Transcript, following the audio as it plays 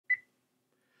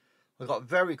I got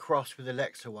very cross with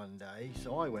Alexa one day,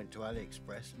 so I went to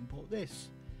AliExpress and bought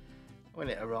this. When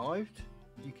it arrived,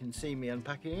 you can see me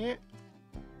unpacking it.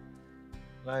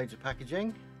 Loads of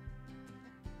packaging.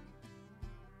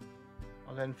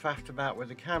 I then faffed about with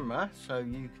the camera so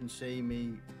you can see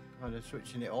me kind of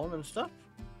switching it on and stuff.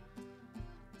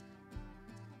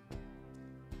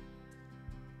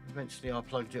 Eventually I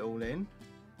plugged it all in,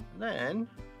 and then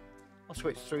I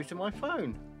switched through to my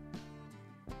phone.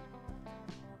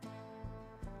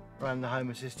 Ran the Home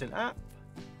Assistant app.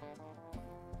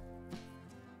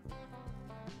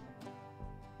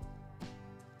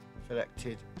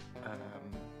 Selected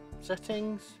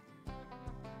settings,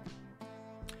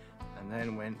 and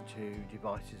then went to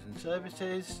devices and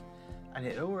services, and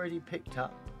it already picked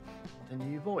up the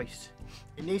new voice.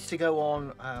 It needs to go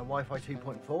on Wi-Fi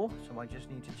 2.4, so I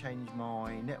just need to change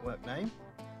my network name.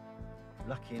 I'm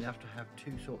lucky enough to have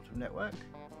two sorts of network.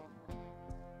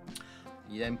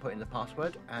 You then put in the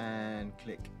password and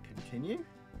click continue.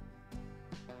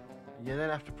 You then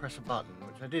have to press a button,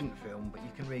 which I didn't film, but you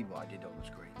can read what I did on the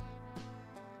screen.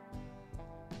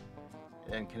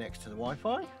 It then connects to the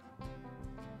Wi-Fi,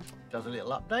 does a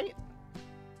little update.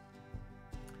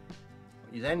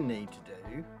 What you then need to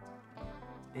do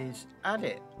is add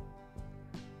it.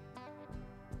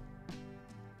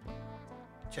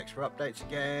 Checks for updates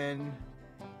again.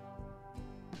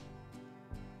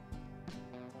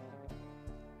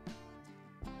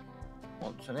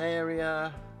 Wants an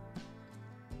area.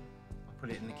 I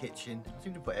put it in the kitchen. I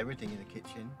seem to put everything in the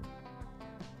kitchen.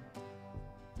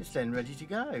 It's then ready to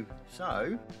go.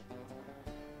 So,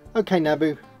 okay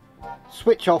Nabu,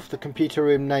 switch off the computer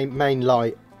room main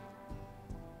light.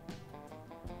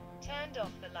 Turned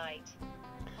off the light.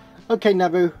 Okay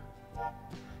Nabu,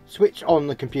 switch on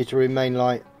the computer room main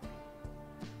light.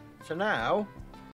 So now